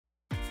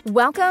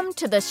Welcome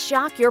to the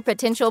Shock Your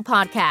Potential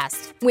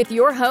podcast with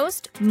your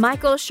host,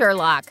 Michael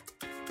Sherlock.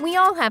 We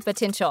all have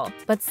potential,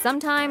 but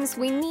sometimes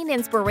we need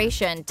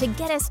inspiration to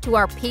get us to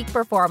our peak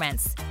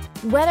performance.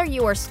 Whether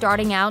you are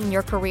starting out in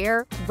your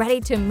career, ready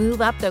to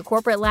move up the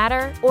corporate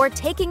ladder, or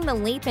taking the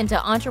leap into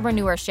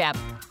entrepreneurship,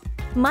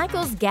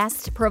 Michael's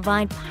guests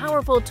provide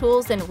powerful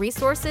tools and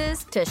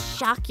resources to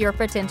shock your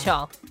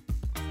potential.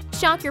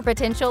 Shock Your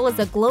Potential is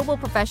a global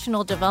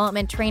professional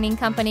development training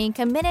company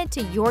committed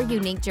to your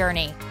unique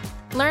journey.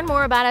 Learn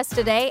more about us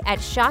today at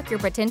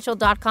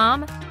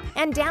shockyourpotential.com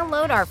and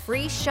download our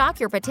free Shock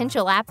Your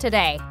Potential app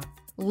today.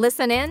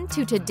 Listen in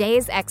to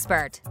today's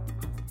expert.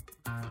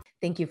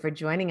 Thank you for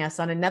joining us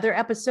on another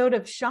episode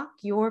of Shock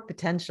Your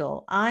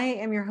Potential. I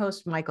am your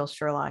host, Michael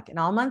Sherlock, and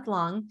all month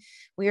long,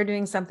 we are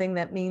doing something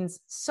that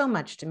means so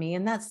much to me,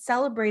 and that's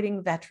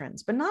celebrating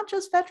veterans, but not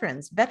just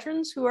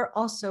veterans who are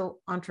also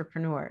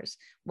entrepreneurs.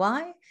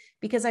 Why?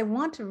 Because I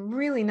want to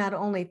really not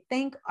only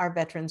thank our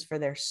veterans for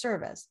their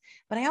service,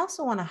 but I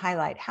also want to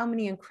highlight how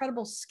many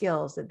incredible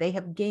skills that they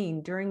have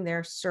gained during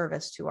their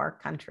service to our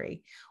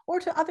country or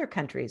to other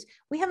countries.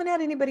 We haven't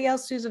had anybody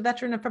else who's a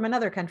veteran from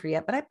another country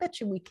yet, but I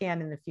bet you we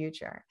can in the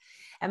future.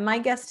 And my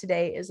guest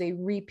today is a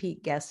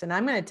repeat guest, and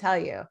I'm going to tell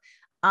you,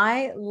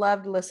 I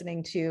loved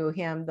listening to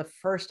him the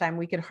first time.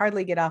 We could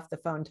hardly get off the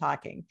phone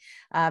talking.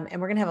 And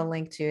we're going to have a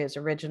link to his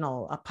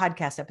original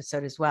podcast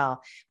episode as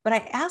well. But I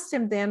asked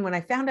him then, when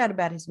I found out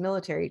about his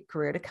military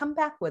career, to come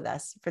back with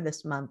us for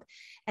this month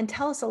and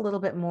tell us a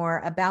little bit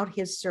more about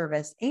his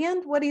service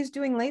and what he's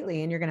doing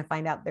lately. And you're going to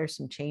find out there's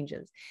some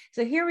changes.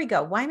 So here we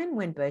go. Wyman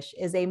Winbush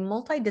is a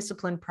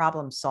multidiscipline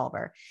problem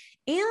solver,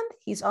 and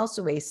he's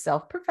also a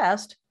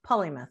self-professed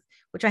polymath,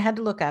 which I had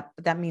to look up,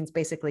 but that means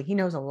basically he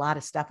knows a lot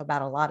of stuff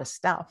about a lot of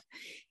stuff.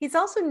 He's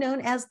also known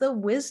as the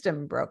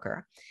wisdom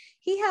broker.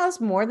 He has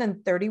more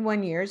than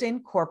 31 years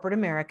in corporate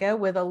America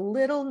with a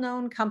little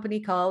known company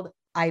called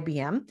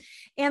IBM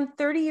and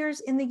 30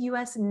 years in the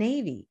US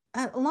Navy.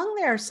 Along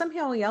there,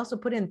 somehow he also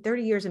put in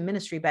 30 years in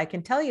ministry, but I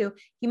can tell you,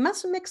 he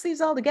must have mixed these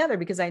all together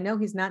because I know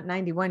he's not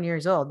 91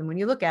 years old. And when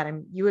you look at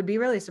him, you would be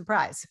really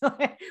surprised.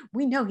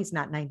 We know he's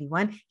not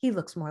 91. He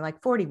looks more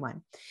like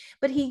 41.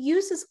 But he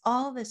uses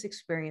all this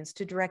experience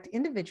to direct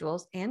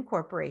individuals and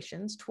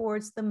corporations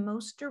towards the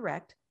most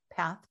direct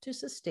path to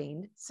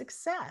sustained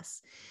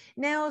success.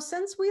 Now,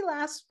 since we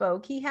last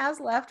spoke, he has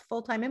left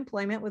full-time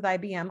employment with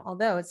IBM,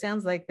 although it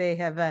sounds like they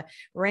have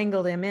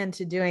wrangled him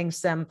into doing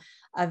some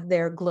of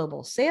their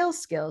global sales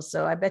skills.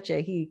 So I bet you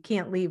he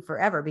can't leave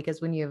forever,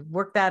 because when you've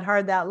worked that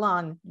hard that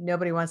long,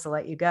 nobody wants to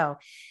let you go.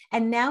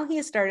 And now he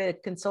has started a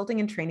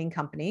consulting and training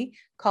company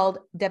called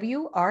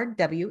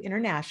WRW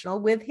International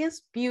with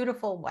his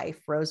beautiful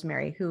wife,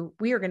 Rosemary, who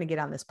we are going to get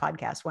on this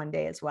podcast one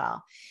day as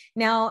well.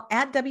 Now,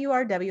 at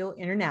WRW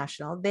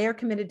International, they are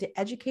committed to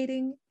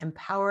educating,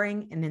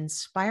 empowering, and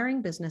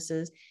inspiring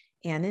businesses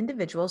and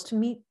individuals to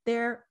meet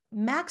their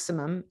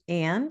maximum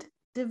and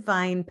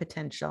divine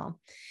potential.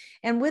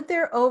 And with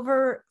their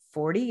over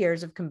 40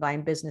 years of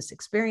combined business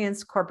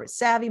experience, corporate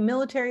savvy,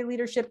 military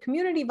leadership,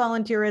 community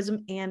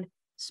volunteerism, and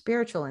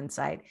spiritual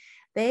insight,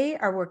 they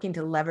are working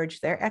to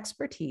leverage their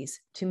expertise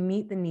to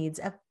meet the needs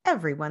of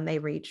everyone they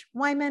reach.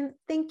 Wyman,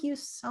 thank you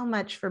so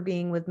much for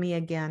being with me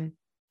again.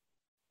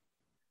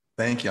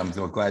 Thank you. I'm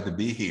so glad to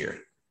be here.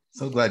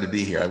 So glad to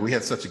be here. We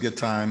had such a good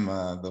time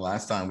the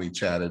last time we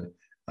chatted.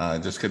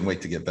 Just couldn't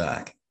wait to get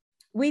back.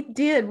 We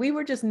did. We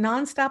were just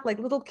nonstop, like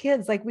little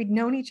kids, like we'd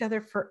known each other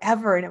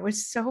forever. And it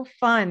was so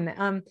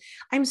fun.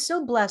 I'm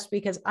so blessed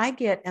because I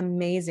get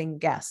amazing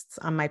guests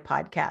on my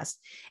podcast.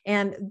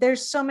 And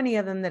there's so many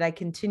of them that I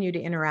continue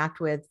to interact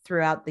with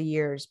throughout the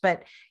years.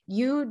 But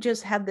you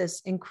just had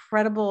this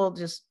incredible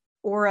just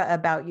aura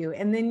about you.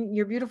 And then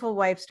your beautiful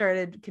wife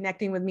started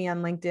connecting with me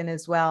on LinkedIn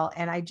as well.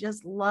 And I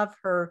just love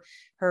her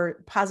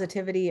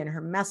positivity and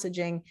her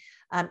messaging.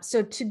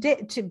 So today,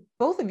 to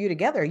both of you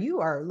together,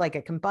 you are like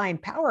a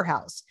combined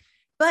powerhouse.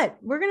 But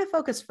we're going to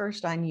focus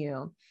first on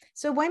you.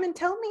 So Wyman,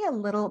 tell me a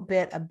little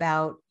bit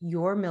about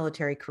your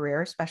military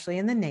career, especially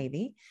in the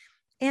Navy.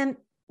 And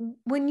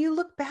when you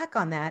look back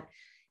on that,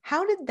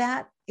 how did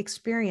that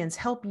experience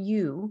help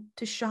you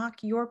to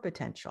shock your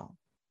potential?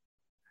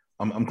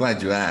 I'm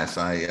glad you asked.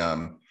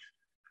 I'm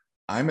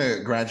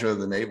a graduate of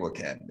the Naval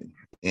Academy,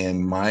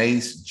 and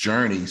my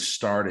journey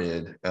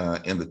started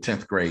in the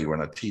 10th grade when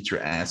a teacher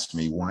asked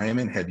me,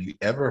 Wyman, have you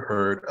ever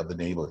heard of the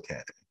Naval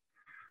Academy?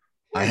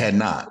 I had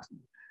not.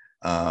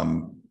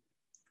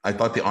 I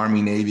thought the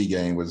Army-Navy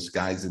game was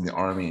guys in the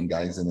Army and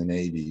guys in the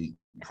Navy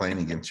playing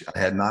against you. I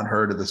had not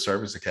heard of the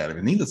Service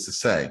Academy. Needless to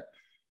say,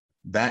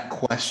 that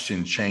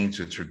question changed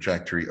the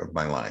trajectory of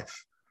my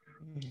life.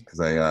 Because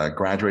I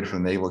graduated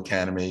from the Naval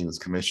Academy, was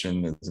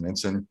commissioned as an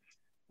ensign,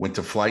 went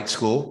to flight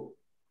school.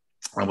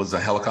 I was a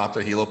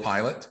helicopter helo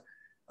pilot.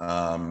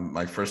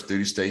 My first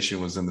duty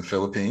station was in the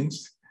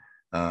Philippines,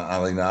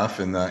 oddly enough,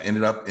 and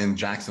ended up in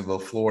Jacksonville,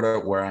 Florida,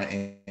 where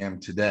I am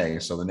today.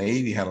 So the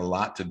Navy had a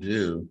lot to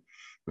do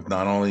with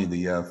not only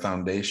the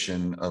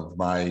foundation of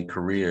my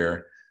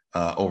career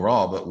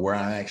overall, but where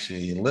I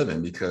actually live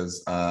in,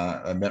 because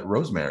I met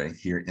Rosemary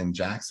here in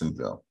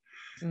Jacksonville.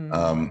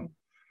 Mm.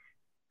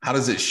 How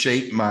does it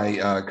shape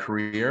my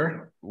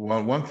career?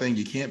 Well, one thing,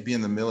 you can't be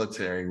in the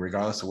military,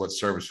 regardless of what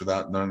service,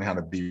 without knowing how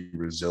to be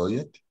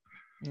resilient.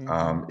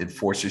 It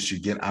forces you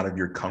to get out of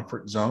your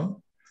comfort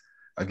zone.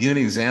 I'll give you an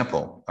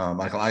example.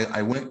 Michael,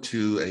 I went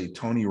to a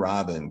Tony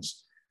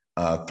Robbins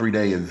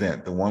 3-day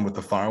event, the one with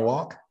the fire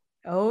walk.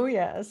 Oh,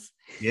 yes.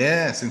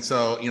 Yes. And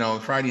so,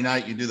 Friday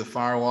night you do the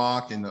fire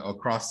walk and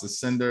across the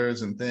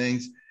cinders and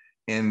things.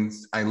 And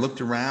I looked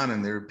around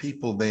and there were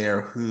people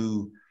there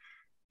who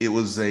it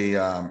was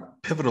a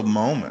pivotal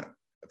moment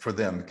for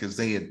them because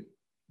they had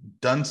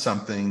done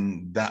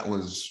something that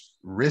was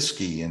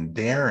risky and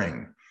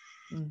daring.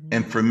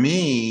 And for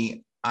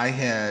me, I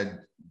had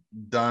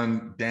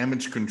done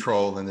damage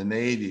control in the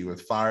Navy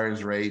with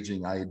fires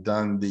raging. I had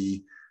done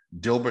the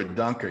Dilbert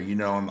Dunker,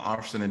 on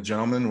Officer and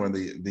Gentleman, where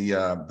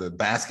the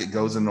basket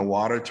goes in the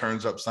water,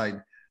 turns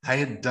upside. I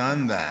had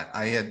done that.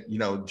 I had,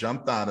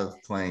 jumped out of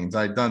planes.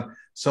 I'd done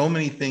so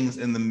many things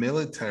in the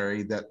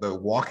military that the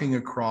walking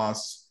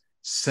across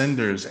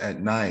cinders at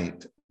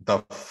night,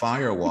 the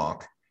fire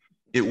walk,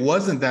 it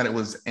wasn't that it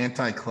was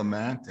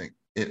anticlimactic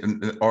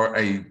or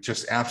a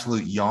just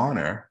absolute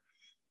yawner.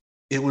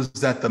 It was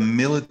that the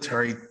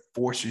military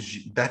forces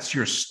you, that's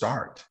your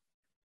start.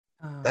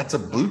 That's a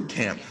boot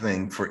camp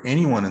thing for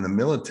anyone in the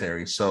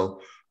military.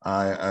 So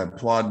I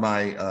applaud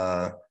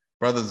my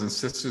brothers and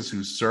sisters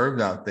who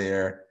served out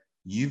there.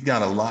 You've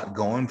got a lot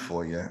going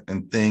for you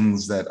and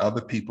things that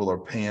other people are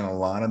paying a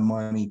lot of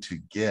money to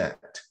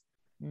get.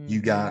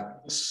 You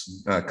got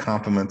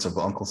compliments of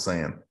Uncle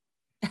Sam.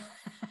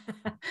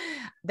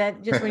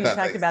 That just when you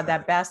talked about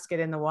that basket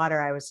in the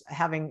water, I was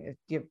having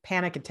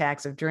panic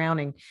attacks of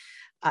drowning.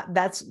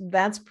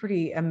 That's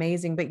pretty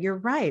amazing, but you're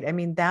right. I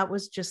mean, that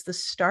was just the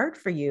start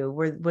for you.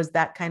 Was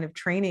that kind of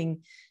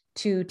training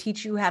to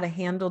teach you how to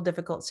handle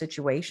difficult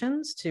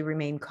situations, to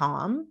remain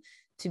calm,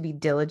 to be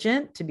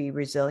diligent, to be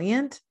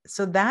resilient.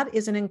 So that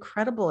is an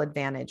incredible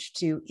advantage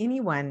to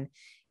anyone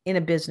in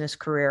a business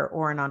career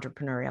or an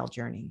entrepreneurial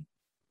journey.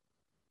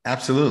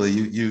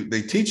 Absolutely.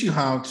 They teach you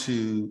how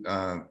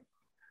to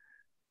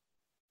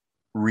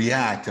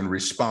react and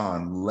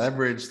respond,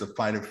 leverage the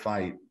fight or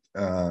fight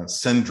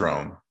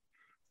syndrome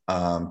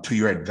to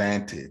your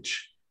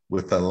advantage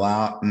with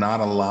not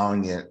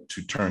allowing it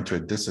to turn to a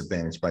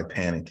disadvantage by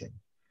panicking.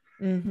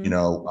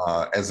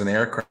 As an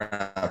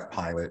aircraft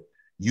pilot,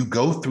 you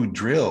go through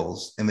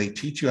drills and they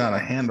teach you how to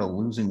handle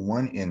losing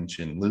one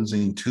engine,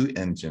 losing two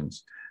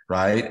engines,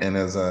 right? And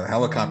as a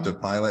helicopter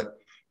pilot,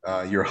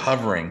 you're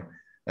hovering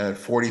at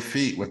 40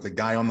 feet with the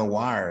guy on the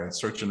wire,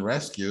 search and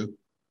rescue.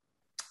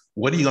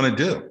 What are you going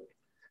to do?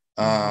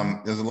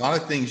 There's a lot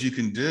of things you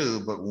can do,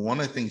 but one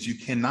of the things you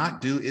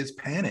cannot do is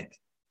panic.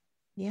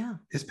 Yeah.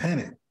 Is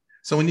panic.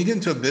 So when you get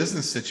into a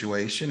business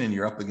situation and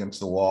you're up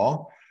against the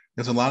wall,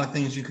 there's a lot of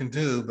things you can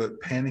do,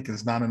 but panic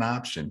is not an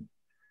option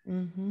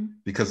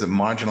because it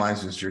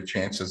marginalizes your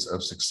chances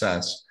of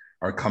success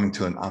or coming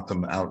to an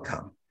optimum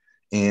outcome.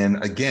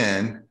 And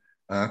again,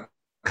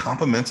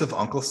 compliments of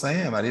Uncle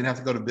Sam. I didn't have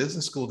to go to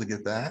business school to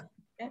get that.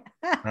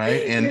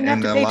 Right.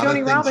 And a lot of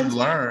things you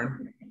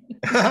learn,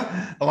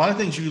 a lot of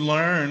things you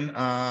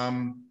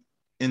learn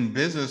in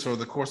business or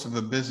the course of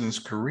a business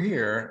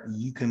career,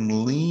 you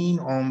can lean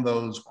on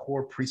those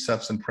core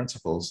precepts and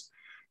principles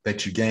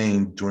that you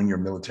gained during your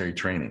military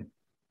training.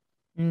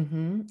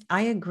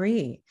 I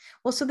agree.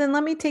 Well, so then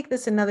let me take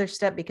this another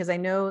step, because I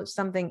know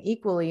something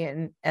equally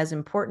and as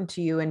important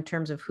to you in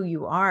terms of who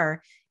you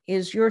are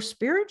is your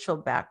spiritual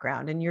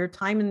background and your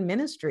time in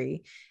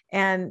ministry.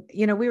 And,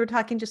 we were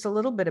talking just a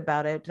little bit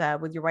about it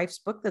with your wife's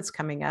book that's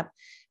coming up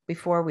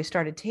before we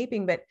started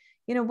taping, but,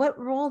 what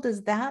role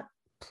does that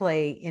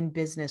play in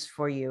business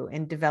for you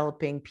in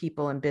developing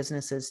people and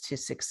businesses to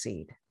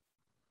succeed?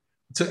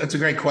 It's a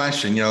great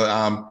question.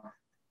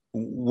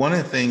 One of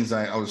the things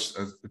I was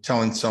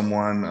telling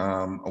someone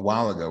a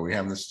while ago, we were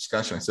having this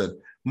discussion. I said,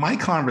 my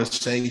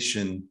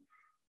conversation,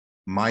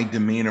 my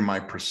demeanor, my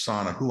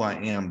persona, who I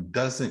am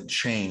doesn't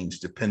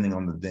change depending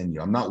on the venue.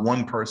 I'm not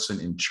one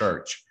person in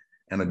church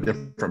and a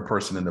different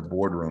person in the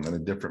boardroom and a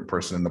different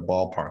person in the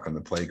ballpark on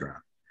the playground.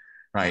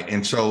 Right.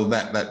 And so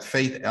that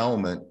faith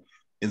element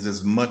is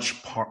as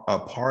much a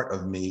part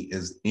of me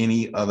as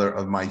any other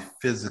of my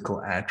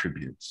physical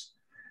attributes.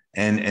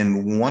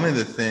 And one of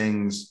the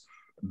things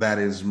that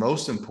is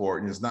most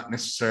important is not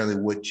necessarily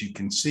what you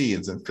can see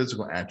as in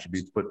physical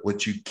attributes, but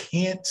what you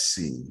can't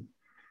see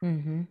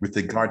with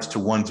regards to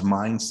one's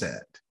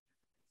mindset.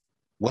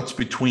 What's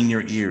between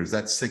your ears?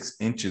 That's 6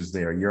 inches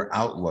there, your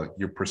outlook,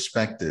 your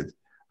perspective,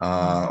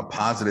 a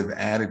positive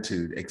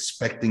attitude,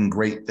 expecting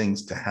great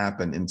things to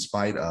happen in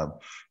spite of.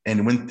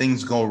 And when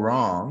things go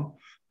wrong,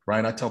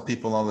 right? I tell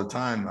people all the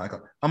time,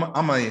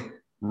 I'm a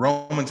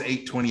Romans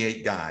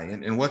 8:28 guy.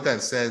 And what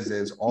that says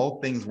is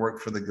all things work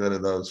for the good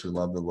of those who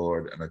love the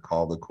Lord and are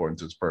called according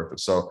to his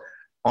purpose. So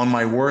on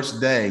my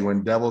worst day, when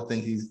the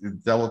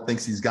devil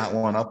thinks he's got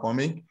one up on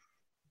me,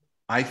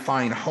 I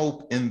find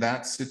hope in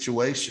that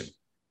situation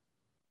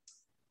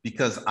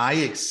because I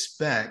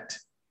expect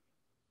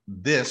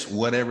this,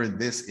 whatever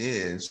this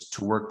is,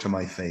 to work to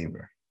my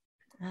favor.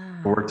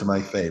 work to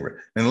my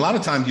favor. And a lot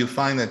of times you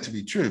find that to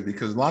be true,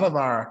 because a lot of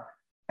our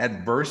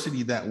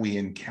adversity that we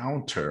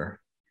encounter,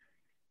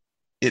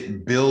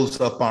 it builds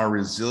up our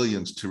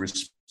resilience to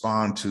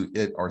respond to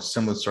it or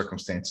similar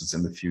circumstances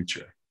in the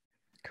future.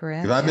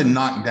 Correct. If I've been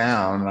knocked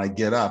down and I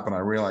get up and I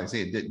realize,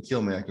 hey, it didn't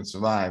kill me, I can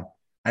survive,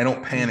 I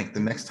don't panic the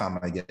next time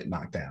I get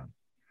knocked down.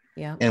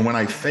 Yeah. And when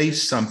I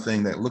face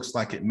something that looks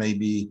like it may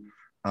be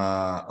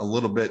a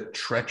little bit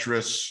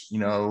treacherous,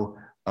 in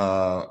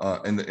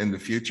the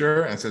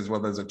future, and says, well,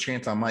 there's a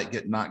chance I might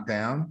get knocked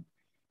down,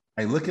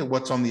 I look at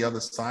what's on the other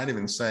side of it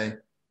and say,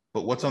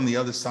 but what's on the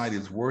other side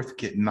is worth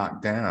getting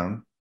knocked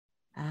down.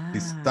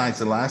 Besides,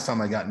 the last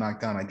time I got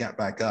knocked down, I got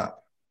back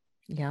up.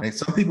 Yeah. Right?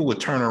 Some people would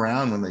turn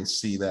around when they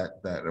see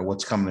that or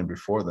what's coming in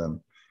before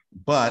them.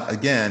 But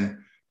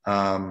again,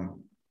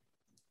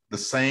 the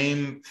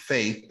same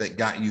faith that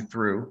got you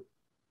through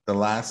the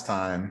last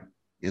time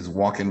is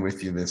walking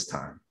with you this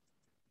time.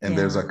 And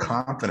there's a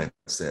confidence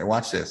there.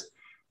 Watch this.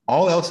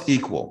 All else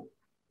equal,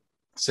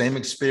 same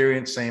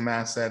experience, same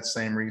assets,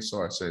 same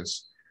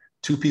resources.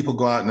 Two people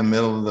go out in the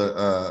middle of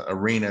the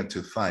arena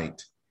to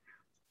fight.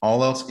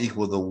 All else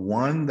equal, the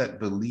one that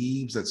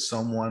believes that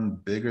someone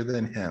bigger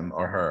than him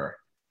or her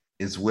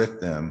is with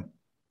them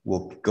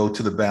will go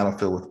to the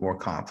battlefield with more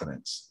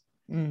confidence.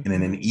 Mm-hmm. And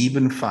in an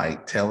even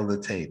fight, tail of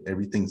the tape,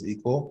 everything's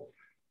equal.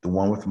 The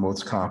one with the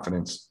most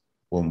confidence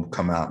will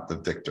come out the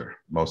victor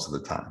most of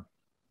the time.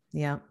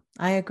 Yeah,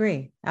 I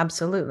agree.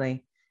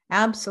 Absolutely.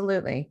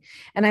 Absolutely.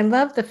 And I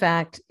love the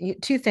fact,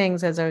 two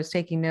things as I was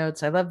taking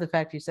notes. I love the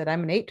fact you said,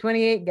 I'm an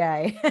 828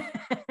 guy.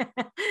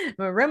 I'm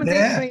a Romans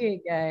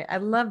 828 guy. I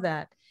love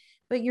that.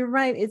 But you're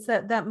right. It's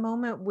that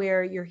moment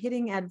where you're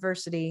hitting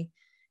adversity.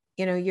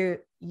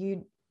 You're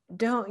reaching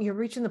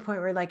the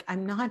point where like,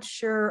 I'm not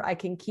sure I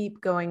can keep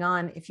going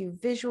on. If you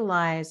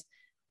visualize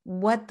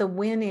what the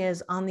win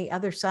is on the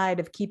other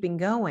side of keeping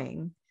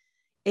going,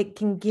 it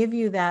can give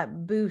you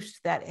that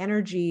boost, that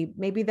energy,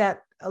 maybe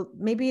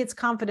it's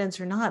confidence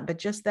or not, but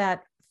just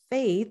that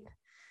faith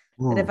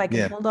that if I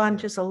can hold on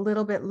just a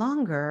little bit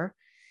longer,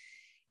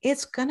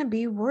 it's going to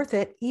be worth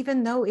it,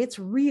 even though it's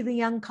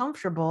really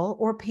uncomfortable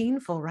or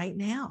painful right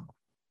now.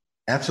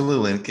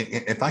 Absolutely. And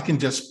if I can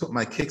just put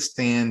my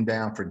kickstand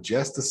down for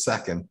just a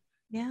second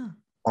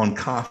on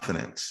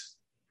confidence,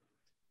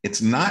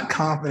 it's not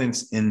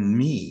confidence in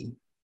me,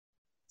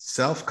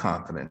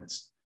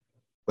 self-confidence,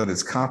 but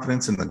it's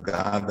confidence in the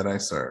God that I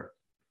serve.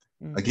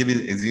 Mm-hmm. I'll give you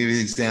an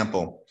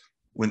example.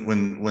 When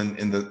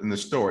in the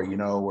story,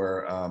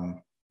 where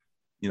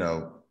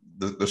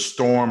the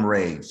storm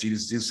raged,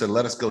 Jesus said,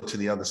 let us go to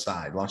the other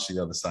side, launch to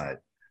the other side.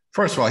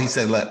 First of all, he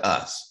said, let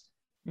us.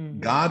 Mm-hmm.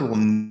 God will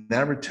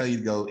never tell you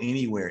to go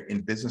anywhere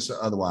in business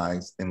or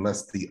otherwise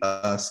unless the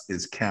us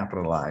is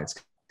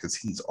capitalized, because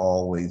he's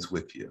always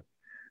with you.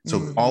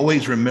 So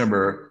always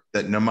remember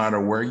that no matter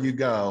where you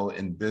go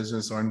in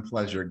business or in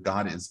pleasure,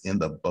 God is in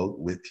the boat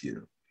with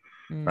you,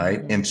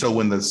 right? And so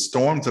when the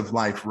storms of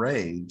life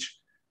rage,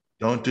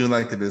 don't do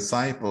like the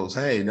disciples.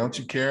 Hey, don't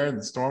you care?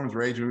 The storms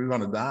rage, we're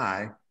going to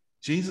die.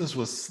 Jesus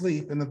was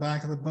asleep in the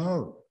back of the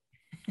boat,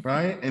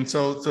 right? And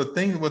so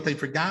what they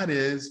forgot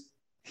is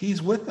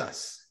he's with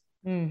us.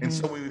 Mm-hmm. And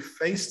so when we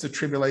face the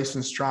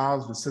tribulations,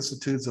 trials,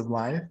 vicissitudes of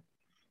life,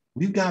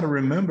 we've got to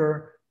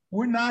remember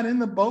we're not in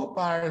the boat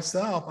by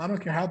ourselves. I don't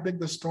care how big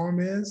the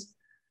storm is.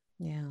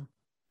 Yeah.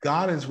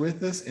 God is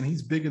with us, and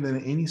he's bigger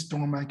than any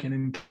storm I can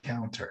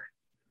encounter.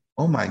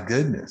 Oh my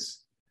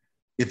goodness.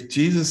 If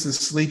Jesus is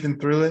sleeping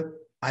through it,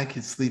 I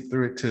can sleep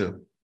through it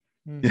too.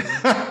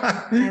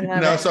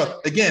 Mm-hmm. So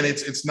again,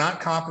 it's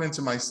not confidence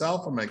in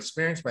myself or my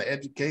experience, my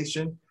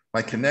education,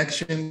 my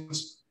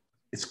connections.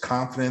 It's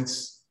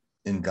confidence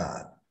in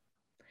God.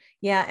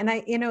 Yeah. And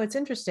it's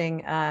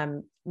interesting.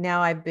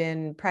 Now I've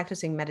been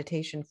practicing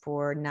meditation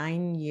for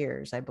 9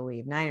 years, I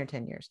believe, 9 or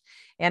 10 years.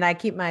 And I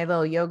keep my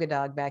little yoga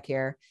dog back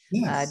here,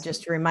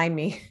 just to remind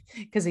me,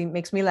 because he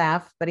makes me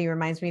laugh, but he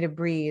reminds me to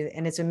breathe.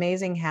 And it's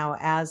amazing how,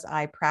 as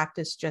I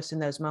practice just in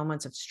those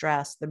moments of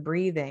stress, the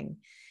breathing,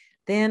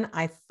 then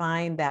I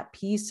find that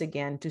peace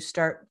again to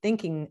start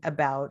thinking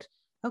about,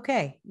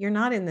 okay, you're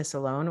not in this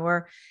alone,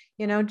 or,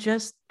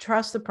 just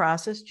trust the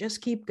process,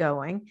 just keep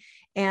going.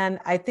 And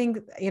I think,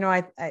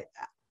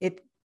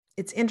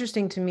 it's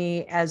interesting to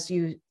me as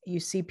you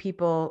see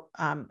people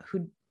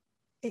who,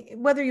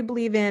 whether you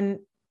believe in,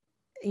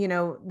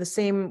 the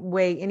same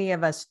way any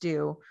of us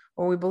do,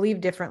 or we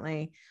believe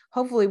differently,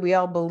 hopefully we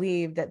all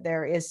believe that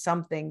there is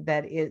something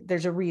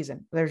there's a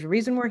reason. There's a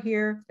reason we're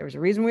here. There's a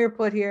reason we were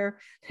put here.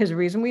 There's a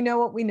reason we know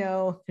what we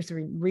know. There's a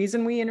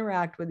reason we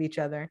interact with each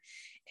other.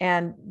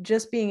 And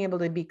just being able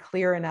to be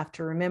clear enough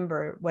to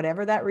remember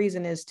whatever that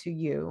reason is to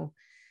you,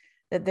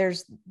 that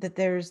there's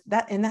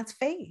that, and that's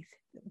faith,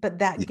 but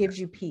that gives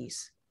you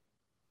peace.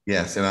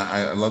 Yes. And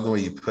I love the way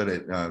you put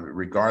it,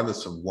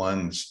 regardless of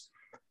one's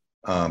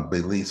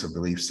beliefs or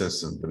belief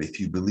system. But if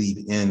you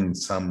believe in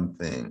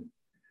something,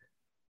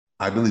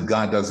 I believe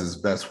God does his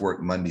best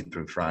work Monday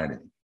through Friday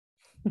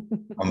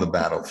on the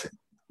battlefield.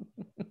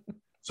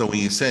 So when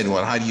you said,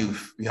 well, how do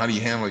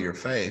you handle your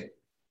faith?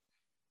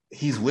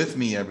 he's with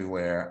me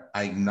everywhere.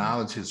 I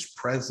acknowledge his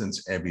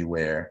presence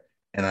everywhere,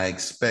 and I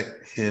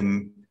expect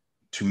him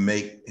to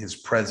make his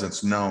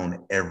presence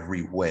known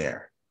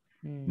everywhere,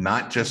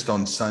 not just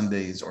on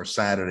Sundays or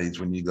Saturdays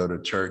when you go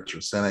to church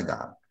or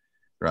synagogue,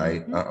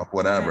 right? Or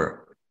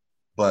whatever. Right.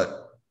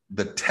 But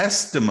the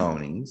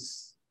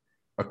testimonies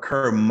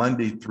occur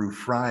Monday through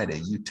Friday.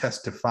 You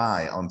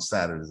testify on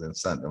Saturdays and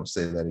Sundays. I'll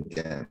say that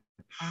again.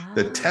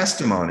 The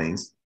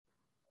testimonies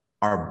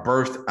are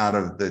birthed out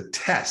of the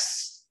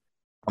tests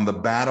on the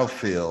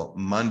battlefield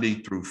Monday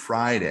through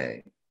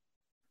Friday.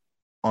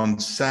 On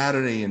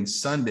Saturday and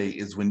Sunday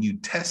is when you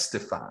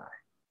testify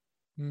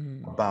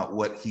about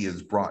what he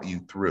has brought you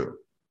through.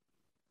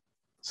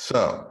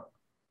 So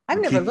I've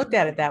never looked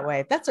at it that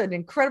way. That's an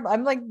incredible,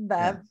 I'm like,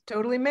 that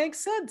totally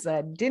makes sense.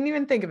 I didn't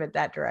even think of it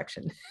that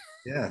direction.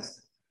 Yes.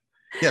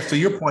 Yeah. So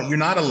your point, you're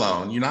not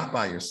alone. You're not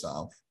by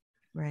yourself.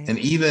 Right. And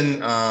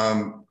even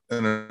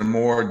in a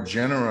more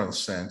general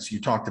sense,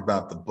 you talked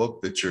about the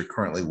book that you're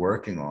currently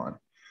working on,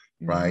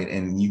 right?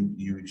 And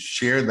you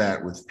share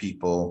that with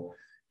people.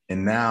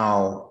 And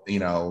now, you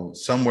know,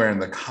 somewhere in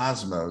the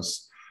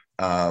cosmos,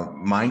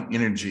 my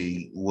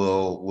energy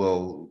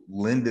will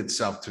lend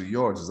itself to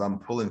yours as I'm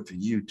pulling for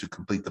you to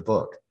complete the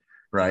book,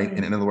 right?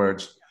 And in other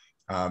words,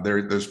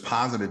 there's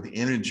positive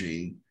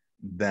energy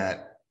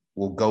that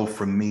will go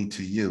from me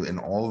to you, and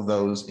all of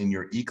those in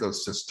your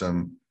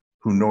ecosystem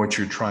who know what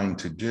you're trying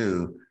to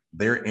do,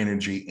 their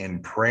energy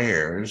and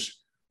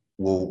prayers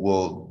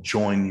will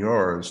join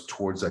yours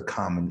towards a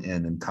common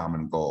end and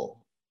common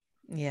goal.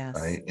 Yes.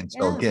 Right. And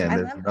so again,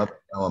 there's another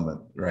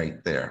element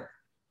right there.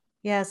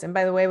 Yes. And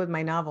by the way, with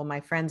my novel,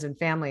 my friends and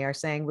family are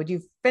saying, would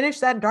you finish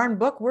that darn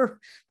book? We're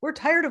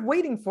tired of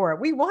waiting for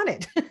it. We want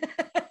it.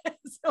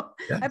 So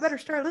yes. I better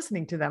start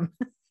listening to them.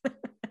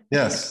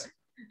 Yes.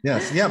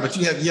 Yes. Yeah. But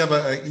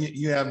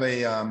you have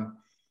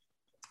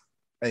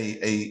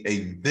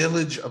a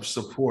village of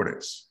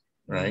supporters,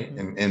 right?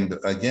 And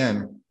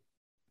again,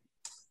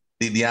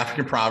 the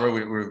African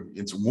proverb,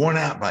 it's worn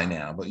out by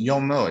now, but you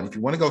all know it. If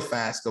you want to go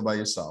fast, go by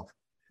yourself.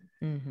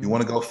 If you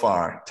want to go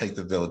far, take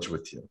the village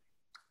with you.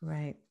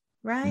 Right.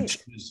 Right.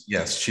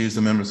 Choose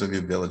the members of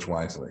your village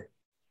wisely.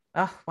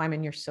 Oh,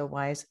 Wyman, you're so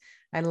wise.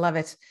 I love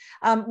it.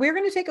 We're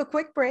going to take a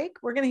quick break.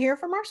 We're going to hear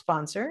from our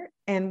sponsor,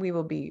 and we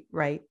will be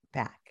right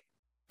back.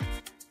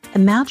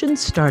 Imagine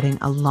starting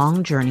a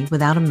long journey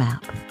without a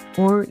map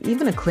or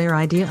even a clear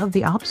idea of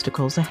the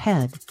obstacles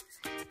ahead.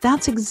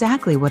 That's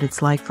exactly what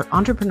it's like for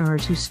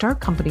entrepreneurs who start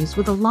companies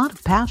with a lot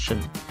of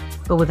passion,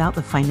 but without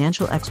the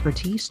financial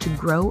expertise to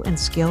grow and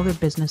scale their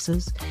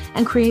businesses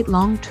and create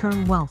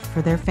long-term wealth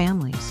for their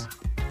families.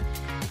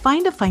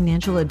 Find a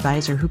financial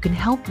advisor who can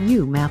help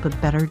you map a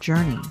better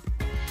journey.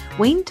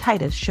 Wayne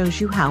Titus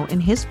shows you how in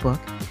his book,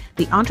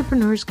 The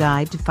Entrepreneur's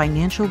Guide to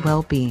Financial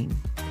Well-Being.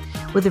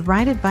 With the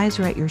right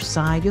advisor at your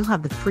side, you'll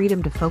have the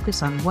freedom to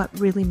focus on what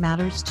really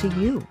matters to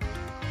you.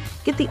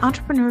 Get The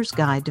Entrepreneur's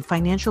Guide to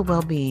Financial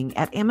Well-Being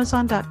at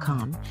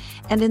Amazon.com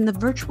and in the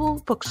virtual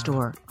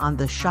bookstore on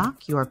the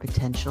Shock Your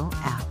Potential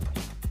app.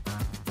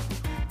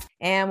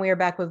 And we are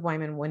back with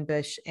Wyman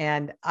Winbush.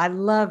 And I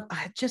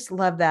just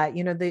love that.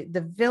 You know,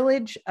 the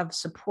village of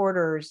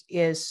supporters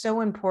is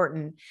so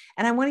important.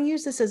 And I want to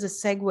use this as a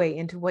segue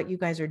into what you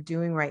guys are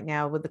doing right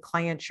now with the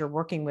clients you're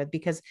working with,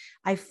 because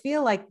I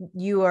feel like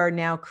you are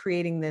now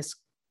creating this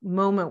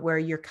moment where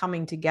you're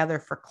coming together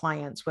for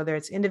clients, whether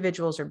it's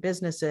individuals or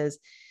businesses,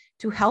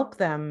 to help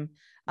them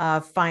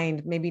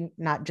maybe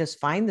not just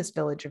find this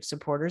village of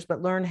supporters,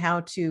 but learn how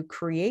to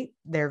create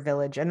their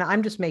village. And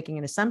I'm just making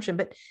an assumption,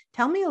 but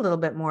tell me a little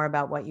bit more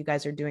about what you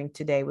guys are doing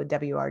today with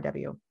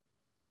WRW.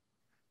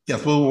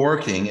 Yes, we're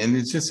working. And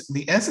it's just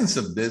the essence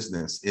of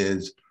business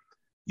is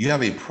you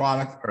have a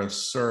product or a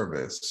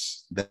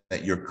service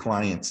that your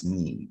clients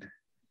need.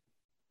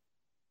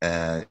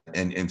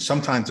 And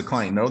sometimes the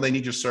client know they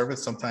need your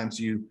service. Sometimes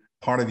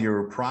part of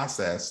your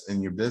process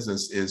in your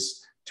business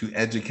is to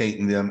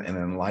educate them and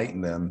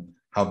enlighten them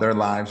how their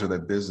lives or their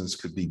business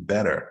could be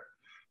better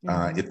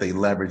if they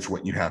leverage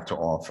what you have to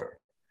offer.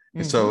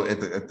 And so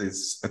at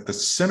the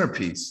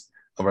centerpiece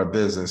of our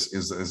business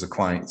is a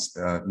client's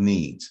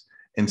needs.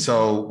 And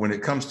so when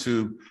it comes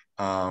to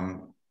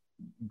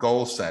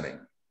goal setting,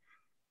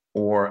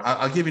 or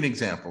I'll give you an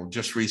example.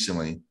 Just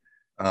recently,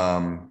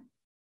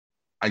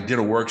 I did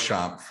a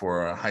workshop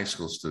for high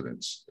school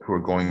students who are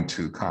going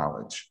to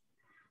college,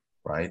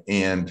 right?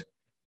 And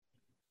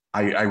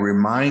I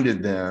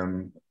reminded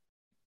them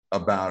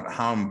about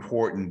how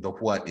important the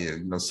what is.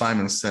 You know,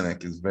 Simon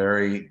Sinek is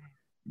very,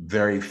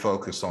 very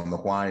focused on the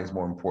why is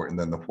more important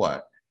than the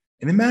what.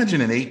 And imagine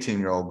an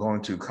 18-year-old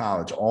going to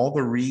college, all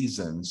the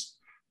reasons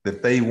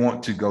that they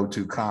want to go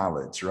to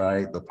college,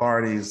 right? The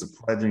parties, the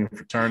pledging,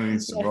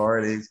 fraternities,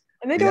 sororities.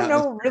 And they don't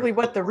know really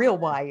what the real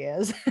why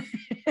is.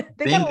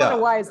 They got a lot of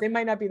whys. They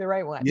might not be the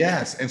right one.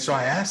 Yes. And so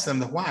I asked them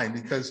the why,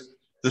 because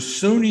the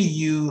sooner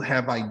you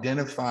have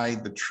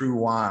identified the true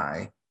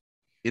why,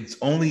 it's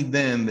only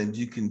then that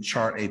you can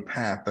chart a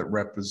path that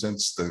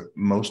represents the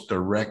most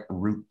direct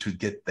route to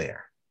get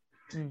there.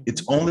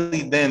 It's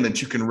only then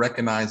that you can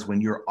recognize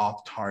when you're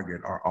off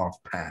target or off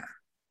path.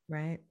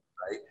 Right.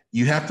 Right.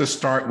 You have to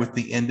start with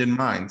the end in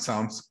mind.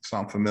 Sound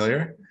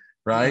familiar?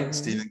 Right. Mm-hmm.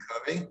 Stephen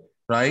Covey.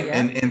 Right. Yeah.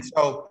 And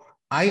so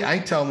I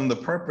tell them the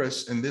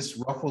purpose, and this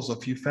ruffles a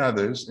few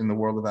feathers in the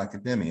world of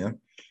academia.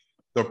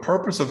 The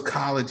purpose of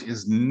college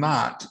is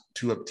not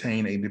to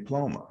obtain a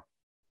diploma.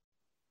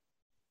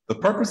 The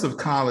purpose of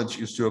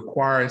college is to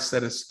acquire a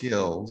set of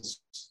skills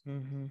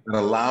Mm-hmm. that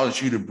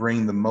allows you to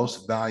bring the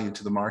most value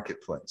to the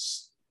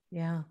marketplace.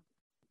 Yeah.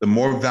 The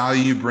more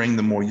value you bring,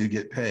 the more you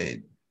get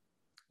paid.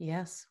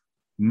 Yes.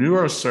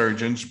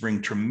 Neurosurgeons bring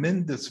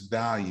tremendous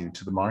value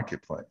to the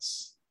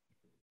marketplace,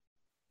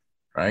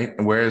 right?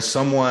 Whereas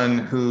someone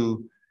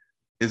who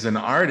is an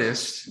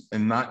artist,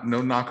 and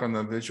no knock on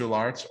the visual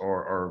arts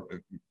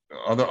or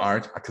other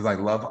art, because I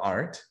love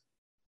art,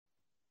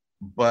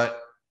 but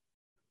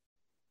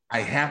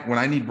when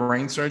I need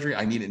brain surgery,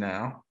 I need it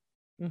now,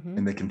 Mm-hmm.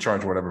 and they can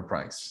charge whatever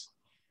price.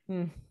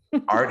 Mm.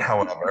 Art,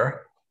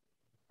 however,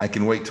 I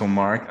can wait till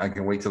I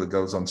can wait till it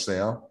goes on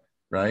sale,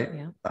 right?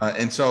 Yeah.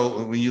 And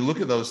so when you look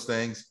at those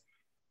things,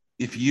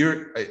 if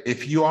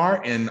you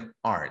are in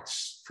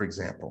arts, for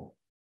example,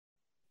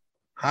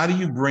 how do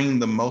you bring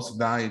the most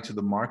value to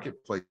the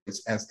marketplace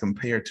as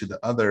compared to the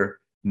other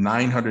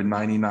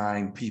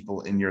 999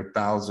 people in your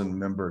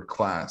 1,000-member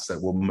class that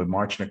will be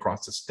marching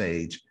across the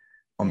stage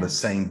on the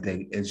same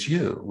date as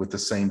you with the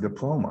same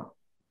diploma?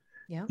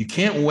 Yeah. You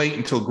can't wait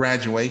until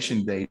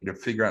graduation day to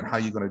figure out how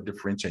you're going to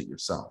differentiate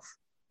yourself.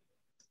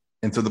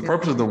 And so the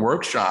purpose of the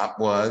workshop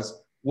was,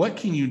 what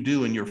can you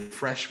do in your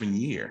freshman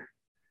year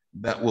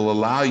that will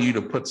allow you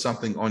to put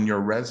something on your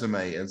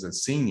resume as a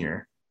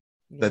senior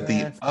that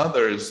the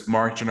others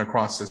marching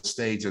across the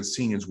stage as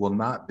seniors will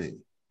not be?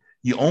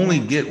 You only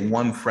get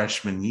one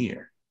freshman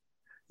year.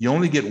 You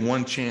only get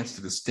one chance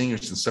to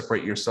distinguish and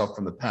separate yourself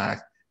from the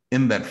pack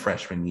in that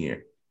freshman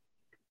year.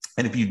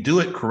 And if you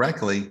do it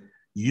correctly,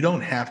 you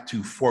don't have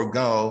to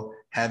forego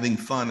having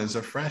fun as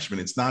a freshman.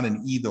 It's not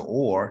an either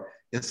or.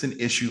 It's an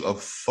issue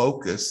of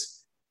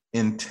focus,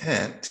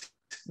 intent,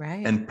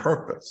 and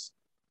purpose,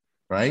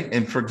 right?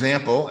 And for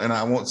example, and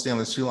I won't stay on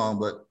this too long,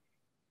 but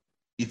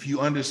if you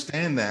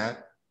understand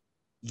that,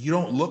 you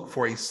don't look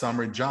for a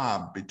summer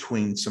job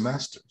between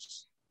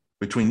semesters,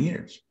 between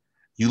years.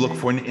 You look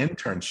for an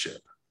internship.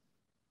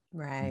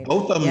 Right.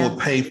 Both of them will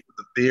pay for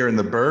the beer and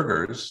the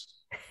burgers,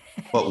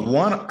 but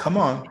one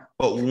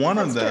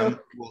of them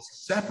will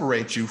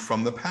separate you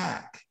from the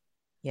pack.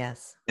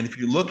 Yes. And if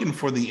you're looking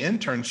for the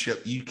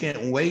internship, you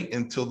can't wait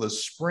until the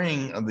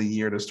spring of the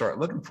year to start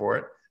looking for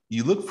it.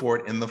 You look for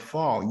it in the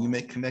fall. You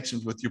make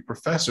connections with your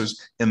professors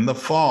in the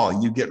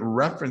fall. You get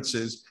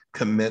references,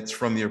 commits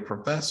from your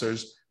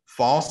professors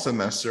fall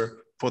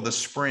semester for the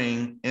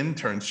spring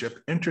internship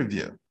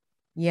interview.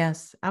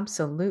 Yes,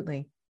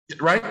 absolutely.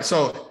 Right.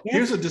 So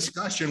here's a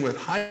discussion with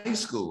high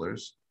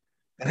schoolers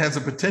that has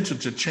a potential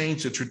to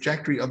change the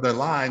trajectory of their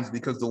lives,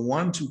 because the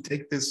ones who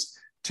take this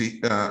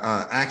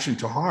action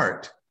to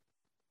heart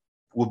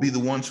will be the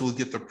ones who will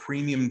get the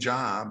premium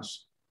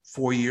jobs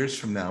 4 years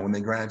from now when they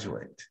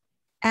graduate.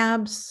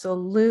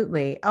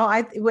 Absolutely. Oh,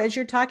 as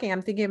you're talking,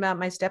 I'm thinking about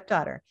my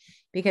stepdaughter,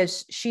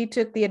 because she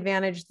took the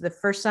advantage the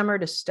first summer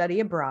to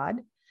study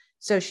abroad.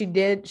 So she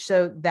did.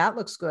 So that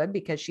looks good,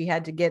 because she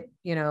had to get,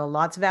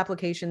 lots of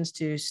applications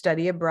to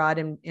study abroad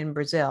in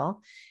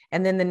Brazil.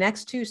 And then the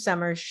next 2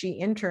 summers, she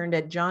interned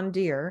at John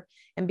Deere.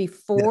 And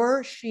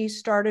before she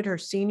started her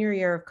senior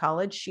year of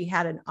college, she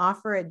had an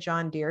offer at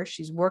John Deere.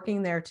 She's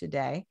working there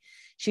today.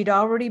 She'd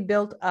already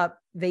built up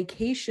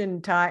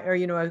vacation time, or,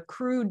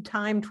 accrued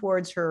time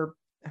towards her,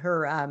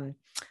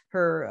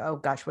 oh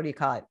gosh, what do you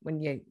call it?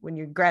 When you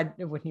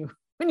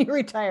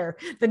retire,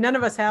 that none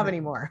of us have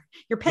anymore,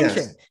 your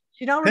pension. Yes.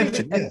 She'd already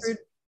accrued,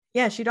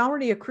 she'd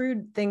already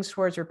accrued things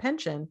towards her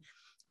pension.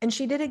 And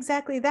she did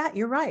exactly that.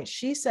 You're right.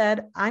 She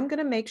said, I'm going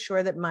to make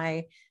sure that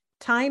my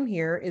time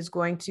here is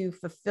going to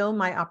fulfill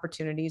my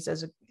opportunities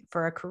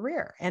for a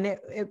career. And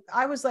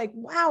I was like,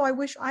 wow, I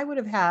wish I would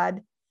have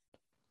had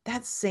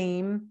that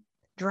same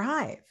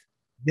drive.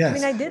 Yes. I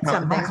mean, I did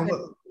something, but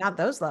not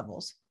those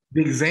levels.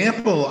 The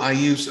example I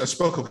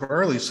spoke of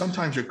earlier,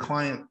 sometimes your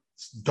clients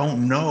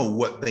don't know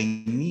what they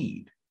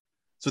need.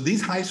 So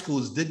these high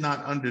schools did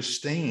not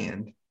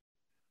understand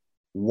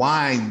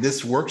why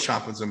this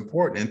workshop is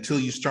important until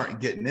you start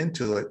getting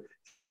into it.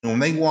 And when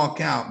they walk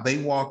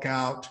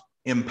out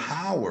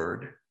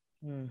empowered,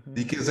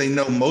 because they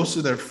know most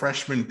of their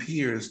freshman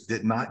peers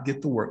did not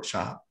get the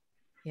workshop.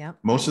 Yeah.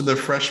 Most of their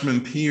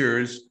freshman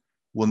peers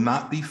will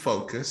not be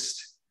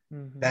focused.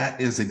 That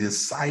is a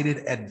decided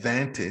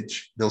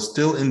advantage. They'll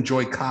still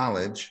enjoy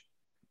college,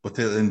 but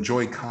they'll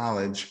enjoy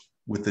college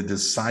with a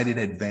decided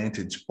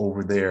advantage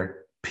over their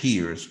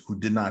peers who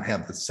did not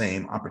have the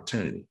same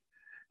opportunity.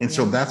 And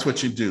so that's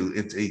what you do.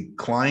 It's a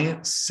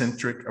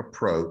client-centric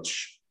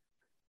approach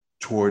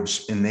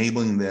towards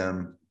enabling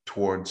them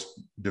towards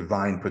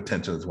divine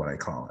potential, is what I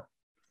call it.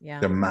 Yeah.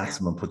 Their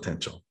maximum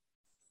potential.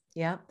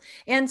 Yeah.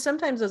 And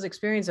sometimes those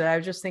experiences, I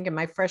was just thinking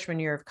my freshman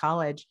year of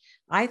college,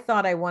 I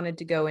thought I wanted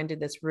to go into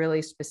this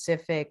really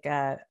specific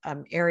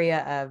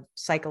area of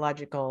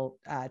psychological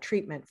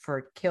treatment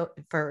for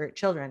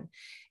children.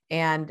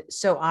 And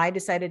so I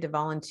decided to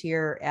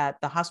volunteer at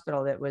the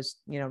hospital that was,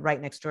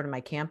 right next door to my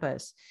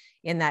campus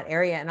in that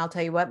area. And I'll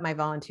tell you what, my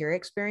volunteer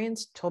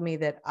experience told me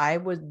that I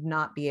would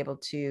not be able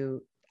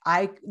to,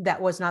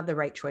 that was not the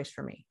right choice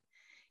for me.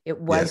 It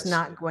was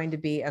not going to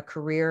be a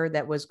career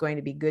that was going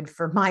to be good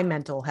for my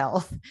mental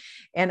health.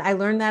 And I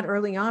learned that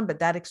early on, but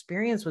that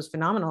experience was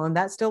phenomenal. And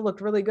that still looked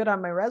really good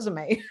on my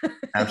resume.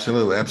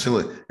 Absolutely.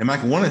 Absolutely. And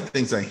Mike, one of the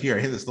things I hear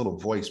this little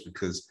voice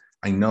because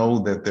I know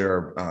that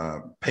there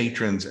are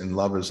patrons and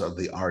lovers of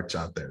the arts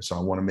out there. So I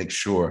want to make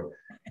sure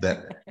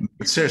that,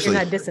 seriously.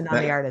 You're not dissing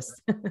on the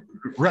artists.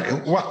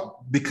 Right.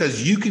 Well,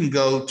 because you can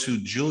go to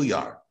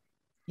Juilliard.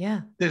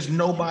 Yeah. There's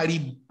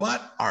nobody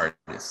but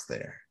artists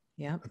there.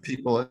 Yeah.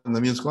 People in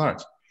the musical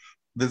arts.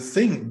 There's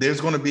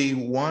going to be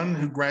one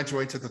who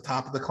graduates at the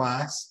top of the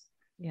class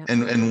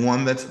and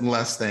one that's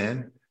less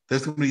than.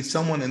 There's going to be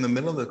someone in the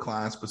middle of the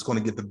class, but it's going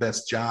to get the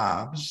best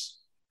jobs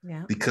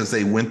because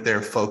they went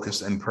there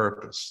focused and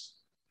purpose.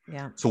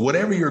 Yeah. So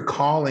whatever your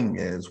calling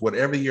is,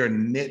 whatever your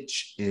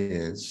niche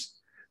is,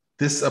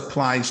 this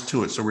applies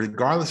to it. So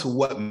regardless of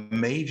what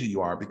major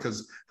you are,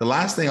 because the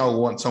last thing I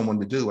want someone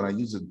to do, and I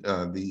use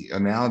the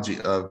analogy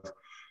of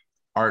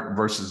art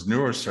versus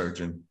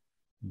neurosurgeon,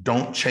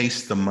 don't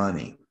chase the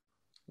money.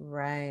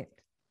 Right.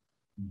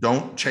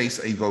 Don't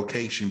chase a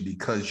vocation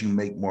because you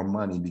make more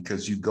money,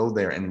 because you go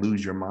there and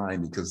lose your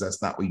mind, because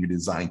that's not what you're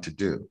designed to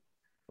do.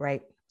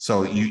 Right.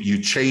 So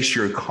you chase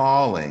your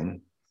calling,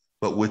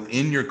 but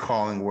within your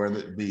calling, whether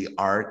it be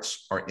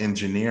arts or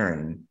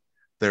engineering,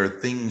 there are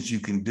things you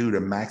can do to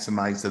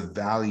maximize the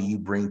value you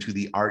bring to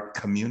the art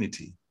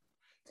community.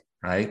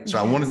 Right. So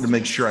I wanted to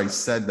make sure I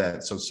said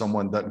that so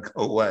someone doesn't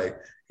go away,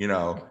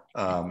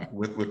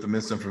 with the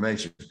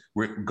misinformation.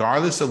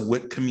 Regardless of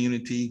what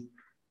community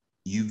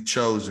you've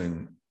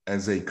chosen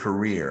as a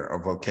career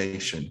or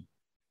vocation,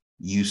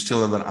 you still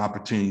have an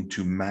opportunity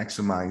to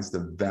maximize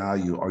the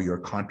value or your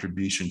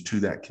contribution to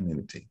that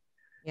community.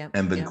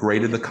 And the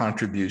greater the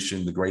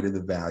contribution, the greater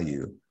the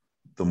value,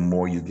 the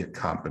more you get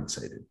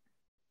compensated.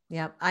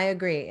 Yeah, I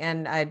agree.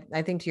 And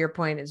I think to your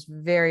point is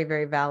very,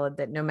 very valid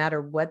that no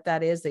matter what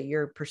that is that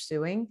you're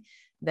pursuing,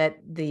 that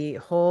the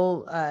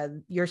whole,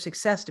 your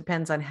success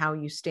depends on how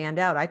you stand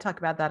out. I talk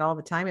about that all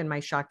the time in my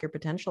Shock Your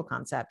Potential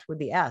concept with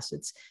the S.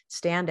 It's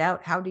stand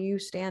out. How do you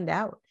stand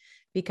out?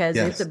 Because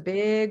it's a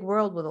big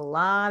world with a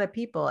lot of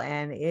people,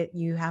 and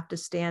you have to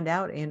stand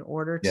out in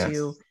order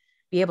to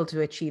be able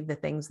to achieve the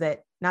things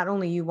that not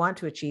only you want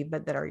to achieve,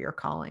 but that are your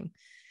calling.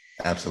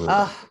 Absolutely.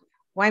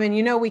 Wyman,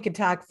 we could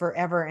talk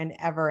forever and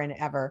ever and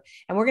ever.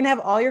 And we're going to have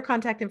all your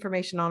contact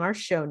information on our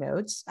show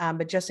notes.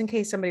 But just in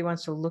case somebody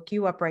wants to look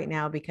you up right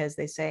now because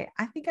they say,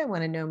 I think I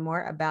want to know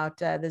more about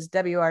this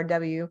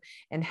WRW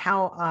and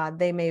how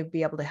they may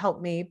be able to help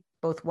me,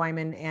 both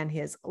Wyman and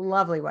his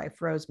lovely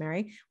wife,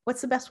 Rosemary.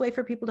 What's the best way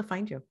for people to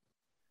find you?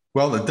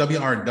 Well, the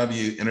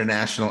WRW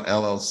International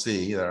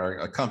LLC,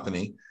 our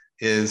company,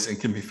 is and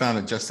can be found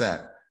at just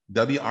that,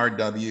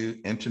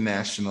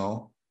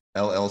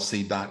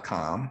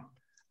 WRWinternationalllc.com.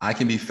 I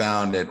can be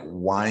found at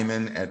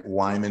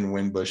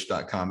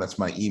wymanwinbush.com. That's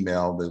my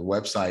email. The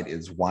website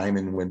is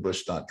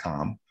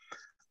wymanwinbush.com.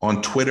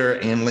 On Twitter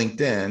and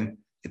LinkedIn,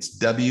 it's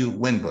W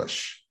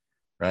Winbush,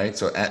 right?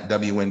 So at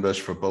W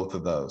Winbush for both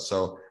of those.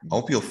 So I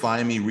hope you'll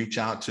find me, reach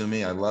out to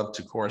me. I love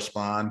to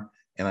correspond,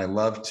 and I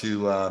love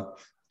to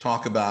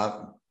talk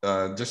about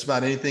just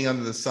about anything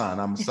under the sun.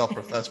 I'm a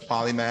self-professed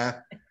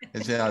polymath,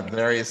 and I have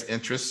various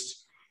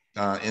interests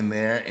in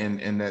there,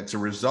 and that's a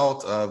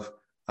result of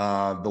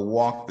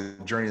the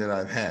journey that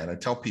I've had. I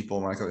tell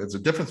people, Michael, there's a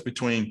difference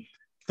between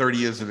 30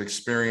 years of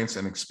experience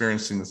and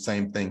experiencing the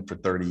same thing for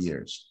 30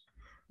 years.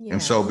 Yes.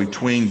 And so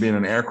between being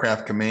an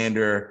aircraft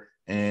commander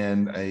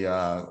and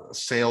a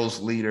sales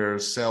leader,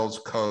 sales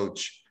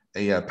coach,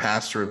 a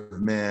pastor of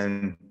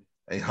men,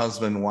 a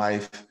husband,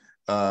 wife,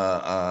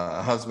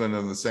 a husband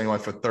of the same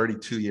wife for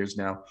 32 years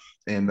now,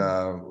 and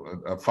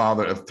a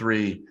father of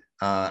 3,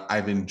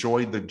 I've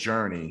enjoyed the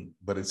journey,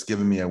 but it's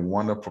given me a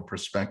wonderful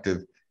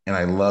perspective. And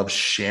I love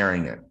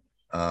sharing it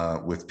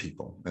with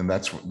people. And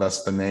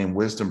that's the name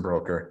Wisdom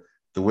Broker.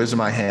 The wisdom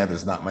I have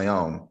is not my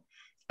own.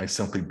 I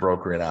simply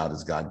broker it out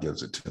as God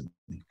gives it to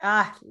me.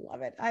 I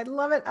love it. I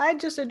love it. I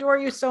just adore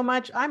you so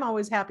much. I'm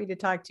always happy to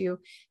talk to you.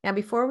 Now,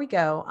 before we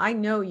go, I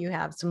know you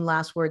have some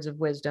last words of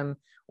wisdom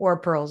or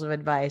pearls of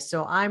advice.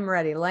 So I'm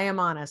ready. Lay them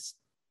on us.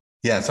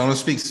 Yes, I want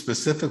to speak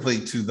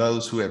specifically to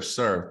those who have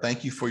served.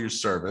 Thank you for your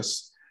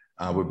service.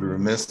 I would be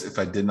remiss if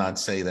I did not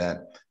say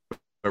that.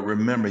 But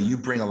remember, you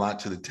bring a lot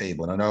to the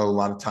table. And I know a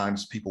lot of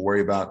times people worry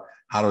about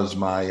how does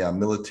my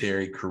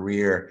military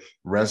career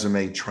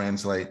resume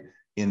translate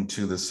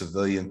into the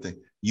civilian thing.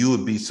 You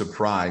would be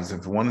surprised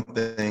if one of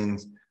the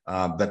things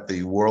that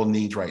the world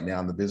needs right now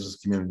in the business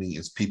community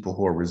is people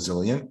who are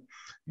resilient,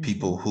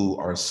 people who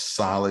are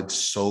solid,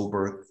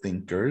 sober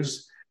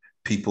thinkers,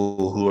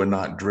 people who are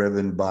not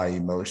driven by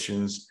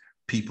emotions,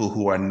 people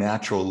who are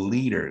natural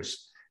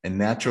leaders. And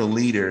natural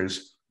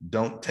leaders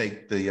don't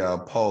take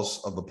the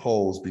pulse of the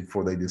polls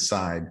before they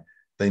decide.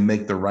 They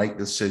make the right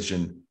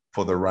decision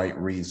for the right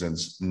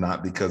reasons,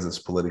 not because it's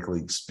politically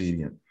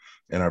expedient.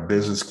 And our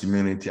business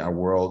community, our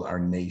world, our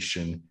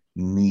nation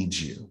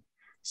needs you.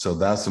 So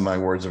that's my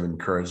words of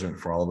encouragement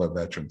for all of our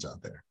veterans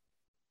out there.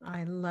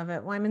 I love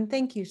it. Wyman,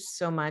 thank you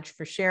so much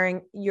for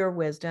sharing your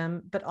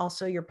wisdom, but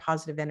also your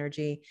positive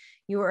energy.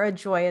 You are a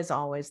joy as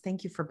always.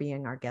 Thank you for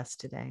being our guest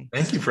today.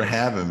 Thank you for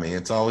having me.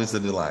 It's always a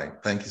delight.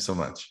 Thank you so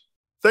much.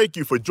 Thank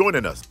you for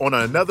joining us on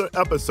another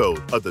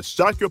episode of the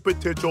Shock Your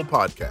Potential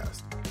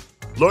podcast.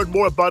 Learn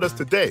more about us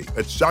today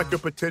at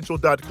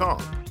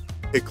shockyourpotential.com,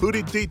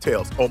 including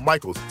details on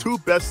Michael's 2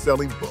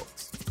 best-selling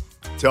books.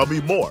 Tell me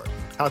more,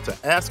 how to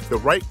ask the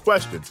right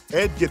questions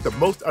and get the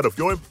most out of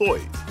your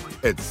employees,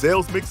 and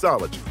sales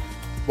mixology,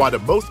 why the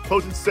most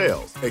potent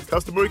sales and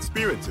customer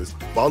experiences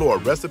follow a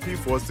recipe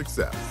for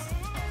success.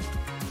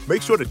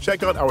 Make sure to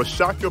check out our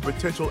Shock Your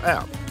Potential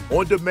app,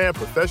 on-demand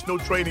professional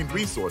training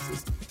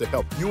resources to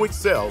help you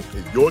excel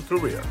in your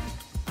career.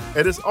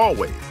 And as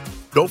always,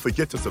 don't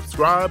forget to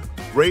subscribe,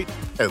 rate,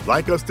 and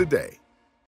like us today.